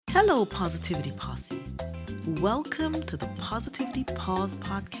Hello, Positivity Posse. Welcome to the Positivity Pause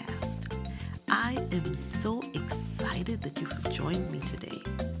podcast. I am so excited that you have joined me today.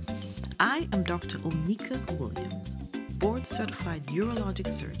 I am Dr. Onika Williams, board-certified urologic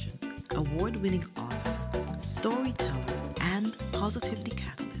surgeon, award-winning author, storyteller, and positivity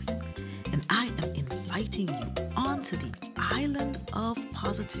catalyst, and I am inviting you onto the island of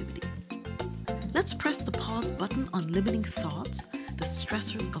positivity. Let's press the pause button on limiting thoughts, the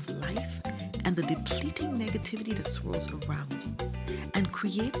stressors of life, and the depleting negativity that swirls around you, and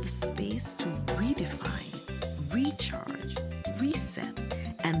create the space to redefine, recharge, reset,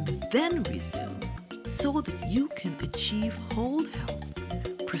 and then resume so that you can achieve whole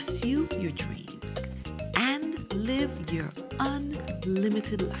health, pursue your dreams, and live your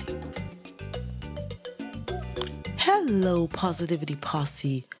unlimited life. Hello, Positivity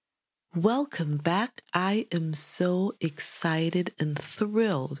Posse. Welcome back. I am so excited and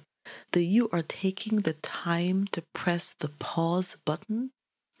thrilled that you are taking the time to press the pause button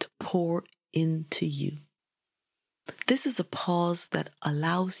to pour into you. This is a pause that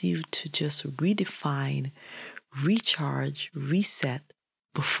allows you to just redefine, recharge, reset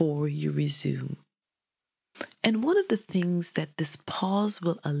before you resume. And one of the things that this pause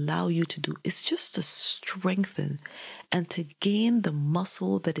will allow you to do is just to strengthen and to gain the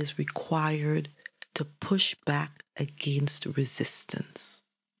muscle that is required to push back against resistance.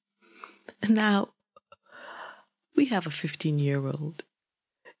 Now, we have a 15-year-old.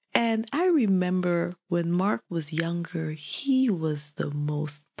 And I remember when Mark was younger, he was the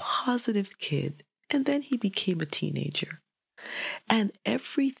most positive kid. And then he became a teenager. And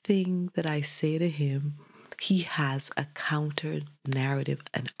everything that I say to him, he has a counter narrative,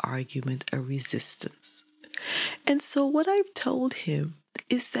 an argument, a resistance. And so what I've told him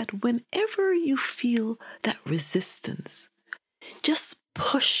is that whenever you feel that resistance, just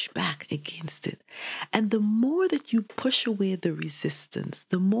push back against it. And the more that you push away the resistance,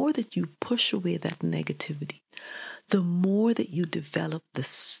 the more that you push away that negativity, the more that you develop the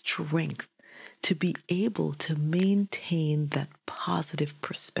strength to be able to maintain that positive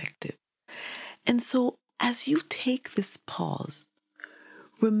perspective. And so as you take this pause,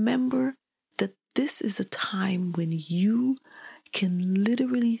 remember that this is a time when you can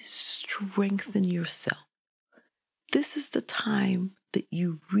literally strengthen yourself. This is the time that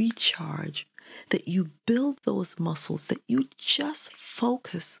you recharge, that you build those muscles, that you just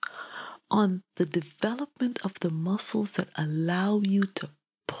focus on the development of the muscles that allow you to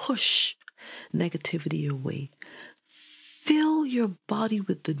push negativity away. Fill your body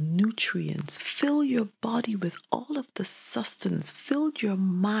with the nutrients. Fill your body with all of the sustenance. Fill your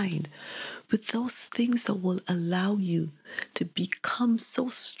mind with those things that will allow you to become so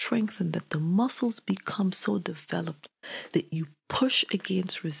strengthened, that the muscles become so developed that you push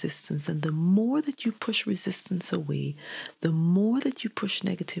against resistance. And the more that you push resistance away, the more that you push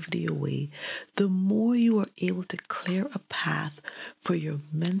negativity away, the more you are able to clear a path for your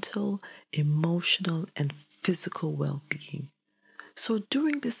mental, emotional, and physical well-being. So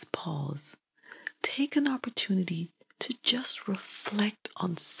during this pause, take an opportunity to just reflect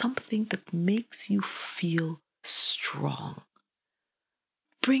on something that makes you feel strong.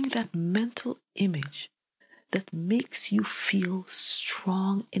 Bring that mental image that makes you feel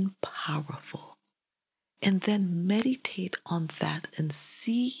strong and powerful. And then meditate on that and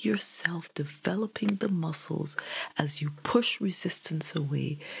see yourself developing the muscles as you push resistance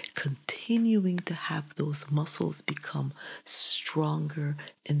away, continuing to have those muscles become stronger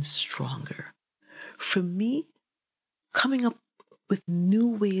and stronger. For me, coming up with new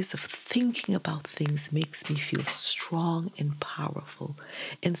ways of thinking about things makes me feel strong and powerful.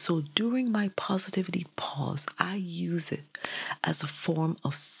 And so during my positivity pause, I use it as a form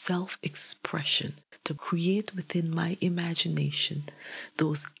of self-expression to create within my imagination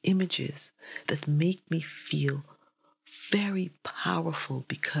those images that make me feel very powerful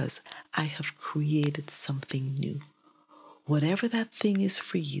because I have created something new. Whatever that thing is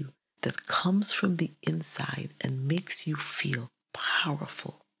for you that comes from the inside and makes you feel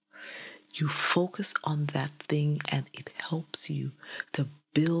powerful, you focus on that thing and it helps you to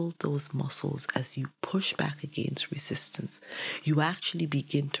build those muscles as you push back against resistance. You actually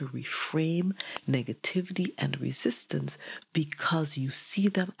begin to reframe negativity and resistance because you see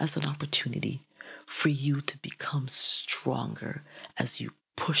them as an opportunity for you to become stronger as you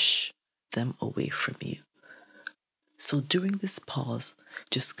push them away from you. So during this pause,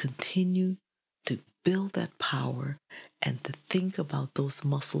 just continue to build that power and to think about those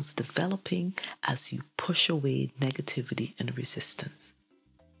muscles developing as you push away negativity and resistance.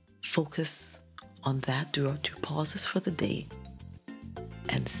 Focus on that throughout your pauses for the day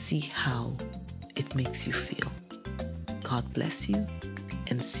and see how it makes you feel. God bless you,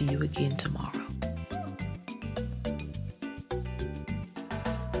 and see you again tomorrow.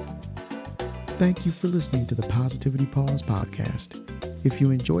 Thank you for listening to the Positivity Pause podcast. If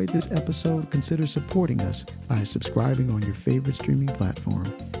you enjoyed this episode, consider supporting us by subscribing on your favorite streaming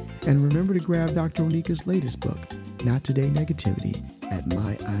platform. And remember to grab Dr. Onika's latest book, Not Today Negativity, at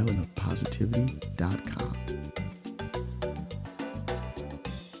myislandofpositivity.com.